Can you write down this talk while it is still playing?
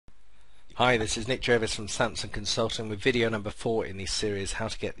Hi, this is Nick Jervis from Samson Consulting with video number 4 in this series, how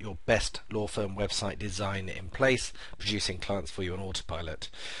to get your best law firm website design in place, producing clients for you on autopilot.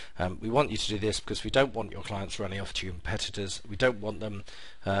 We want you to do this because we don't want your clients running off to your competitors. We don't want them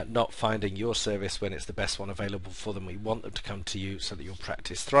not finding your service when it's the best one available for them. We want them to come to you so that your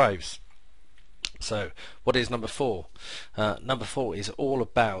practice thrives. So what is number 4? Number 4 is all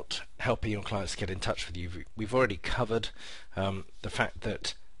about helping your clients get in touch with you. We've already covered the fact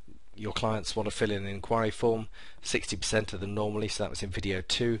that your clients want to fill in an inquiry form, 60% of them normally, so that was in video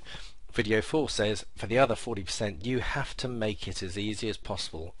 2. Video 4 says for the other 40% you have to make it as easy as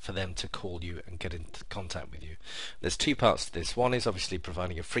possible for them to call you and get into contact with you. There's two parts to this. One is obviously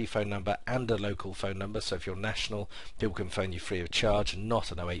providing a free phone number and a local phone number, so if you're national, people can phone you free of charge and not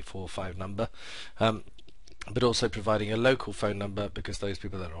an 0845 number. But also providing a local phone number, because those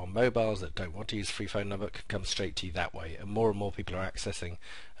people that are on mobiles that don't want to use a free phone number can come straight to you that way, and more people are accessing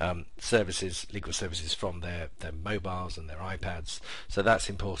services, legal services from their mobiles and their iPads, so that's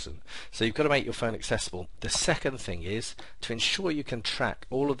important. So you've got to make your phone accessible. The second thing is to ensure you can track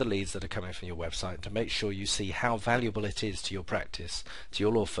all of the leads that are coming from your website, to make sure you see how valuable it is to your practice, to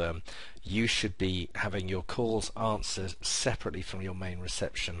your law firm. You should be having your calls answered separately from your main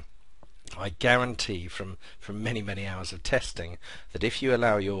reception. I guarantee from many hours of testing that if you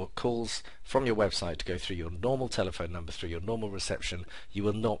allow your calls from your website to go through your normal telephone number, through your normal reception, you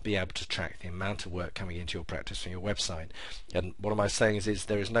will not be able to track the amount of work coming into your practice from your website. And what am I saying is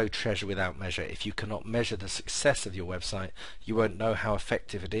there is no treasure without measure. If you cannot measure the success of your website, you won't know how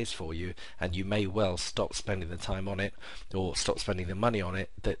effective it is for you, and you may well stop spending the time on it, or stop spending the money on it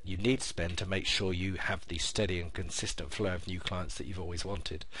that you need to spend to make sure you have the steady and consistent flow of new clients that you've always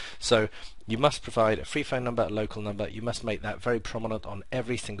wanted. So you must provide a free phone number, a local number. You must make that very prominent on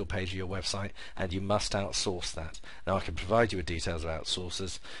every single page of your website, and you must outsource that. Now, I can provide you with details of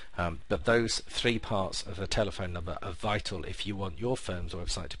outsourcers, but those 3 parts of a telephone number are vital if you want your firm's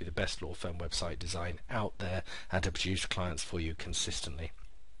website to be the best law firm website design out there and to produce clients for you consistently.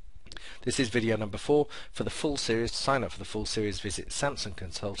 This is video number 4. For the full series, to sign up for the full series, visit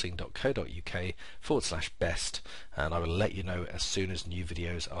samsonconsulting.co.uk/best, and I will let you know as soon as new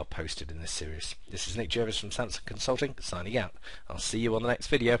videos are posted in this series. This is Nick Jervis from Samson Consulting, signing out. I'll see you on the next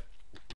video.